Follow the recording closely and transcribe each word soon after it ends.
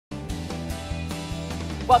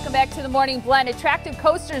Welcome back to the Morning Blend. Attractive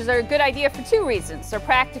coasters are a good idea for two reasons. They're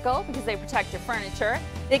practical because they protect your furniture.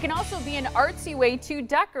 They can also be an artsy way to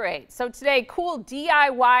decorate. So today, cool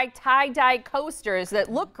DIY tie-dye coasters that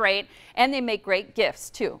look great and they make great gifts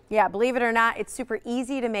too. Yeah, believe it or not, it's super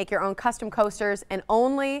easy to make your own custom coasters and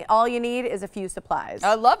all you need is a few supplies.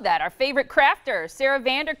 I love that. Our favorite crafter, Sarah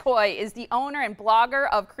Vanderkooy, is the owner and blogger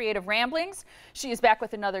of Creative Ramblings. She is back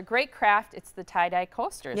with another great craft. It's the tie-dye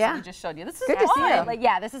coasters that we just showed you. This is good to see you.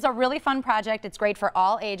 Yeah, this is a really fun project. It's great for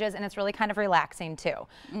all ages and it's really kind of relaxing too.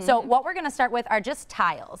 So what we're going to start with are just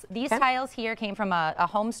tiles. These tiles here came from a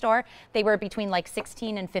home store. They were between like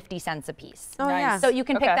 16 and 50 cents a piece. Oh, yeah. So you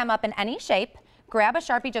can pick them up in any shape. Grab a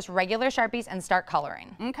Sharpie, just regular Sharpies, and start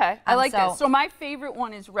coloring. Okay, I like this. So my favorite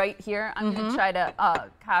one is right here. I'm going to try to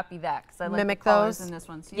copy that because I like mimic the colors those in this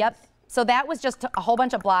one. See Yep. So that was just a whole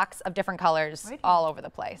bunch of blocks of different colors all over the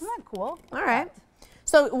place. Isn't that cool? All right.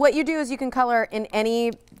 So what you do is you can color in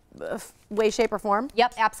any way, shape, or form?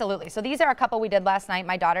 Yep, absolutely. So these are a couple we did last night.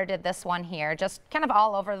 My daughter did this one here, just kind of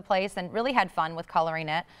all over the place and really had fun with coloring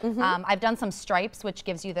it. I've done some stripes, which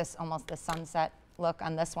gives you this almost the sunset look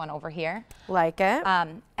on this one over here. Like it.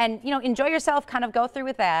 And you know, enjoy yourself, kind of go through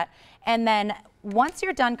with that. And then once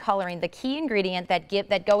you're done coloring, the key ingredient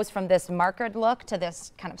that goes from this markered look to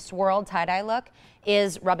this kind of swirled tie-dye look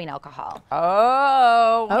is rubbing alcohol.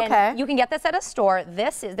 Oh, okay. And you can get this at a store.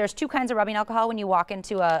 There's two kinds of rubbing alcohol when you walk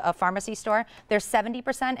into a pharmacy store. There's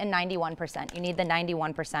 70% and 91%. You need the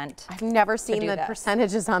 91%. I've never seen the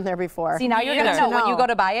percentages on there before. See, now you're going to know. When you go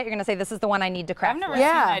to buy it, you're going to say, this is the one I need to craft. I've never seen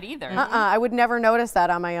that either. I would never notice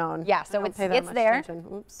that on my own. Yeah, so it's there.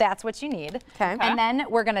 That's what you need. Okay. And then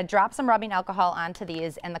we're going to drop some rubbing alcohol onto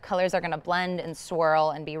these, and the colors are going to blend and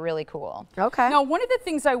swirl and be really cool. Okay. Now, one of the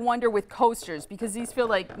things I wonder with coasters, because these feel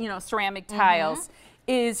like, you know, ceramic tiles,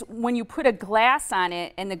 is when you put a glass on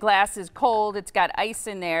it and the glass is cold, it's got ice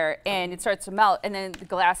in there and it starts to melt and then the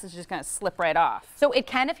glass is just going to slip right off. So it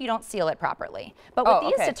can if you don't seal it properly. But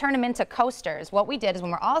with these to turn them into coasters, what we did is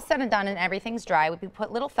when we're all said and done and everything's dry, we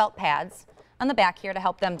put little felt pads on the back here to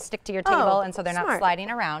help them stick to your table and so they're not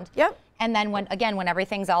sliding around. Yep. And then when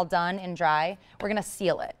everything's all done and dry, we're going to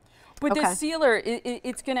seal it. But the sealer,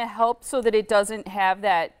 it's going to help so that it doesn't have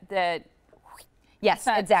that Yes,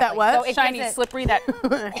 exactly. That what? So it shiny, slippery. That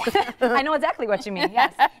I know exactly what you mean.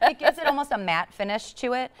 Yes, it gives it almost a matte finish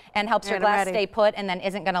to it, and helps your glass stay put, and then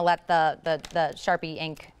isn't going to let the Sharpie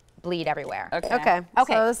ink bleed everywhere. Okay.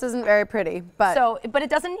 So this isn't very pretty, but but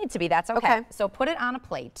it doesn't need to be. That's okay. So put it on a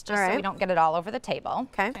plate, just so we don't get it all over the table.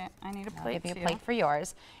 Okay. I need a plate. I'll give you a plate for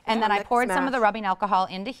yours, and then I poured some of the rubbing alcohol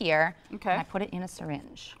into here. And I put it in a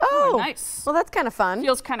syringe. Oh, nice. Well, that's kind of fun.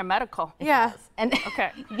 Feels kind of medical. Yeah. And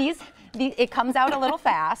it comes out a little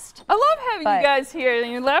fast. I love having you guys here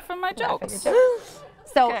and you laugh at my jokes.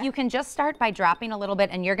 So you can just start by dropping a little bit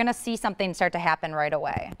and you're going to see something start to happen right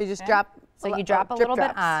away. You just drop. So you drop a little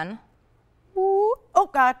bit on. Ooh. Oh,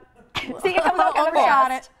 God. See, it comes out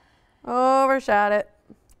overshot it. Overshot it.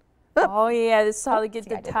 Oh, yeah, this is how they get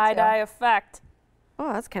the tie-dye effect.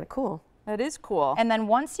 Oh, that's kind of cool. That is cool. And then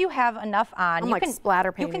once you have enough on, you can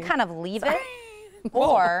splatter painting. You can kind of leave it,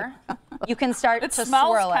 or you can start to swirl it. It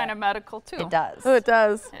smells kind of medical, too. It does. Oh, it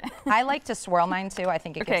does. I like to swirl mine, too. I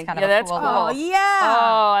think it gets kind of that's cool. Cool. Oh, yeah.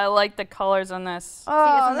 Oh, I like the colors on this.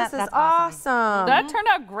 Oh, this is awesome. That turned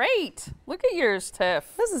out great. Look at yours, Tiff.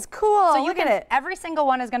 This is cool. So look at it. Every single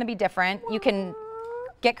one is going to be different. You can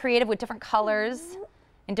get creative with different colors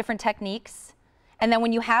and different techniques. And then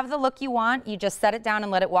when you have the look you want, you just set it down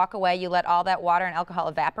and let it walk away. You let all that water and alcohol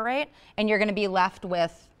evaporate, and you're going to be left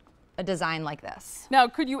with a design like this. Now,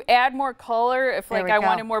 could you add more color if like I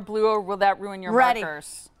wanted more blue, or will that ruin your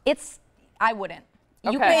markers? I wouldn't.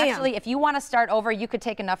 You can actually, if you want to start over, you could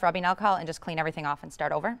take enough rubbing alcohol and just clean everything off and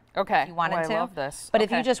start over. Okay. If you wanted to. I love this. But if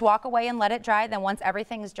you just walk away and let it dry, then once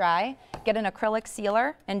everything's dry, get an acrylic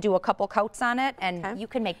sealer and do a couple coats on it, and you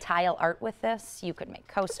can make tile art with this. You could make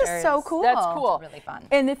coasters. This is so cool. That's cool. It's really fun.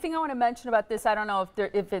 And the thing I want to mention about this, I don't know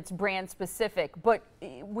if it's brand specific, but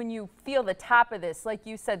when you feel the top of this, like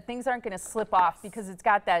you said, things aren't going to slip off because it's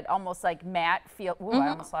got that almost like matte feel. Ooh, I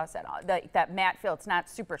almost lost that. That matte feel. It's not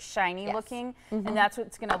super shiny looking, and that's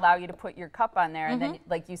what's going to allow you to put your cup on there. And then,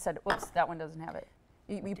 like you said, whoops, that one doesn't have it.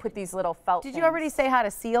 You put these little felt Did you already say how to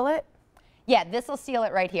seal it? Yeah, this will seal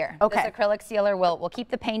it right here. Okay. This acrylic sealer will keep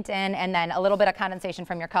the paint in, and then a little bit of condensation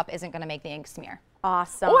from your cup isn't going to make the ink smear.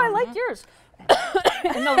 Awesome. Oh, I like yours.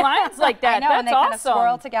 And the lines like that, I know, that's and they kind of awesome.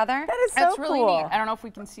 swirl together. That is so That's really cool. neat. I don't know if we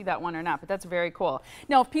can see that one or not, but that's very cool.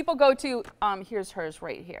 Now, if people go to, here's hers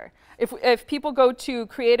right here. If people go to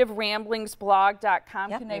creativeramblingsblog.com,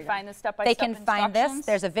 Yep. can they find this step by They step can find this.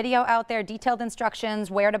 There's a video out there, detailed instructions,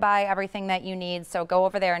 where to buy everything that you need. So go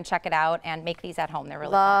over there and check it out and make these at home. They're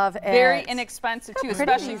really Love fun. it. Very inexpensive too, pretty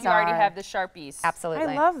especially if these you already are. have the Sharpies.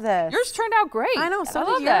 Absolutely. I love this. Yours turned out great. I know, so I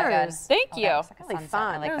did love that. yours. Thank Oh, you. that was like a Really sunset.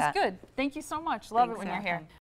 I fun. like That was that. good. Thank you so much. Love Thanks, it when you're Erica. here.